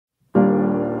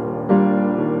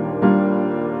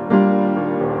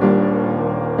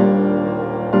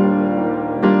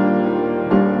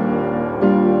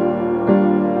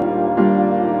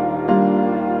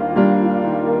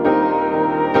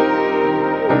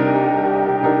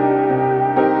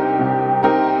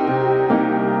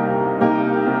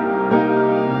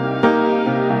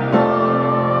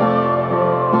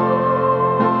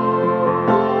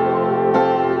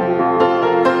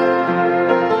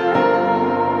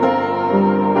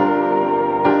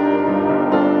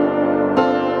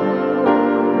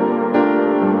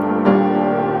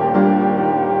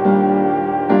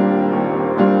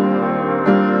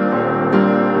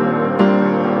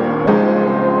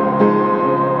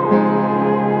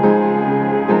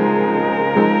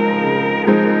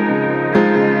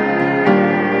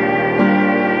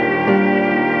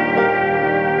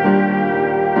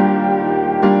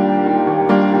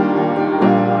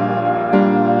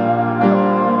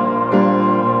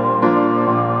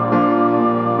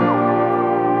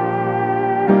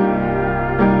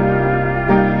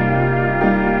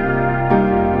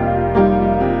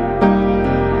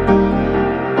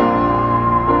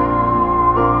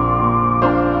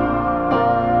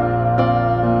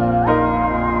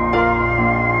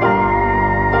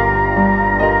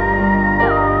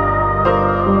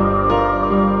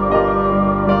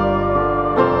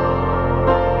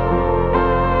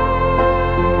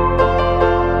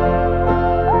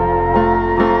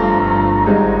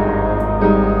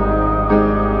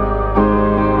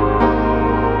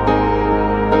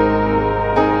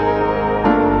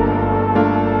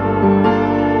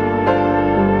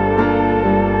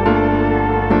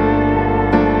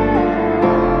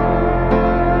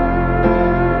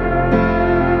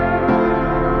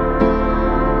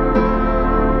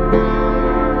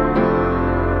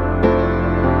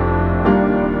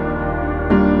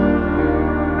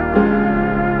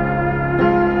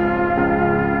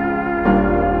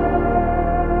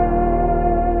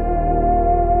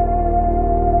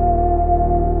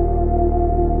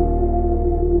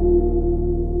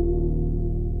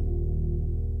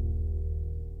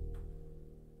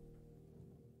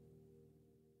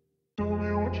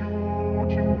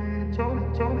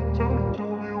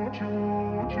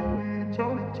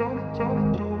I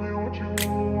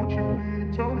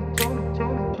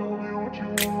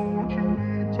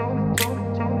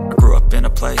grew up in a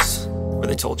place where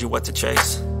they told you what to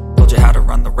chase, told you how to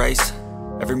run the race.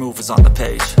 Every move was on the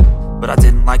page, but I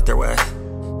didn't like their way.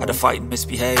 Had to fight and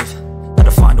misbehave, had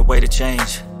to find a way to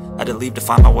change, had to leave to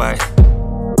find my way.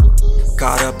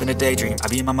 Caught up in a daydream, I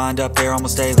beat my mind up there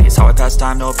almost daily. It's how I pass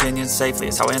time, no opinions safely.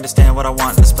 It's how I understand what I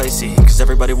want in this place, see. Cause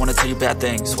everybody wanna tell you bad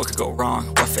things, what could go wrong,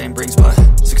 what fame brings. But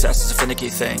success is a finicky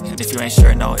thing, and if you ain't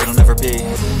sure, no, it'll never be.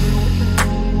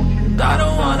 I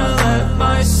don't wanna let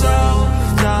myself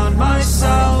down,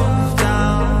 myself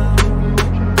down.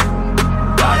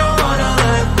 I don't wanna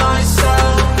let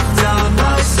myself down,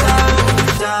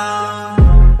 myself down.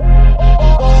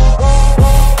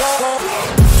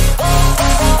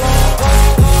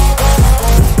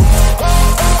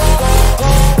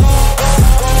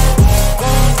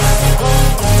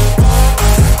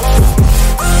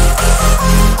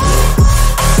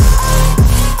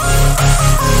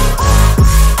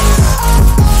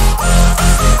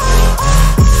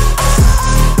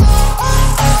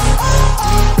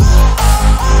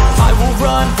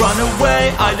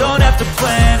 I don't have to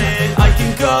plan it, I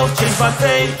can go change my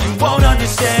fate. You won't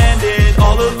understand it,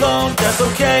 all alone, that's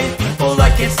okay. People I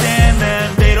can't stand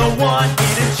them, they don't want me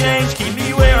to change. Keep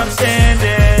me where I'm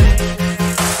standing,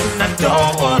 and I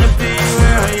don't wanna be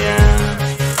where I am.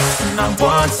 And I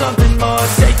want something